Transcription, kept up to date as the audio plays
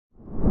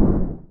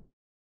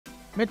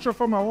Metro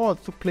FM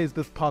Awards took place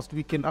this past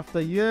weekend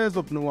after years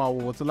of no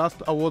awards. The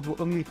last awards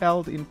were only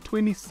held in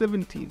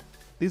 2017.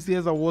 This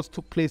year's awards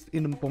took place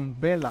in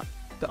Mbombela.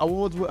 The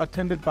awards were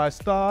attended by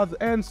stars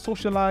and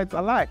socialites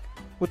alike,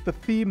 with the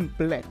theme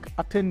black.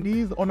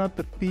 Attendees honored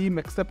the theme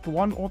except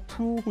one or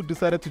two who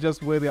decided to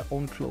just wear their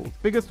own clothes.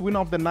 Biggest winner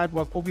of the night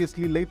was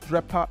obviously late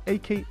rapper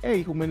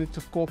AKA, who managed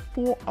to score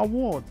 4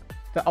 awards.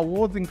 The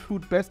awards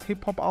include Best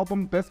Hip Hop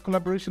Album, Best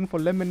Collaboration for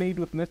Lemonade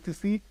with Nasty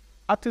C,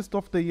 Artist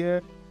of the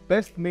Year,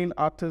 Best Male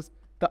Artist.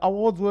 The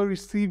awards were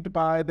received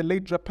by the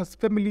late rapper's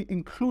family,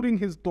 including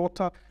his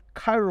daughter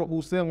Cairo,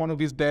 who sang one of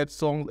his dad's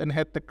songs and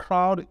had the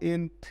crowd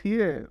in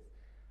tears.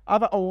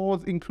 Other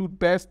awards include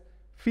Best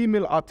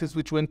Female Artist,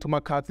 which went to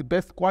Makati,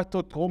 Best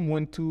Kwaito Tom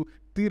went to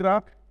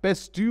Tira,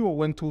 Best Duo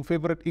went to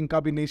Favorite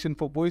Incabination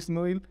for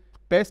Voicemail,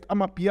 Best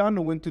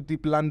Amapiano went to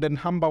Deep London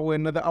Hamba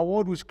Wena. The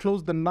award which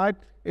closed the night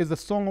is the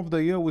Song of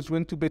the Year, which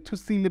went to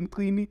Betusi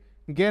Limqini.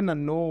 Again,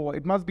 no,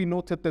 it must be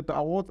noted that the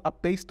awards are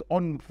based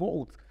on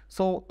votes.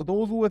 So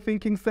those who were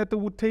thinking Sete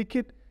would take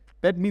it,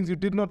 that means you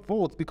did not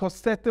vote, because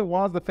Sete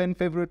was the fan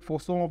favorite for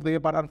Song of the Year,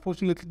 but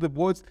unfortunately the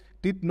votes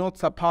did not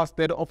surpass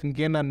that of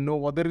Ngena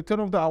Noah. The return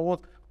of the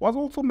awards was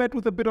also met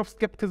with a bit of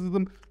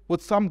skepticism,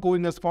 with some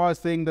going as far as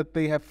saying that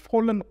they have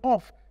fallen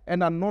off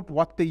and are not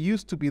what they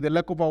used to be. The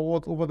lack of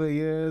awards over the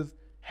years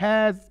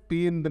has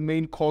been the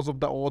main cause of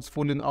the awards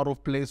falling out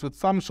of place, with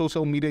some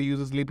social media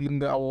users labeling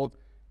the awards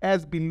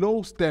as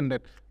below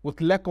standard, with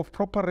lack of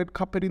proper red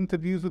carpet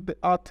interviews with the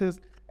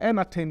artists and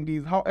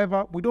attendees.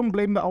 However, we don't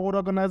blame the award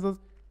organizers.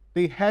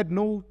 They had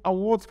no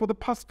awards for the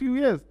past few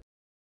years.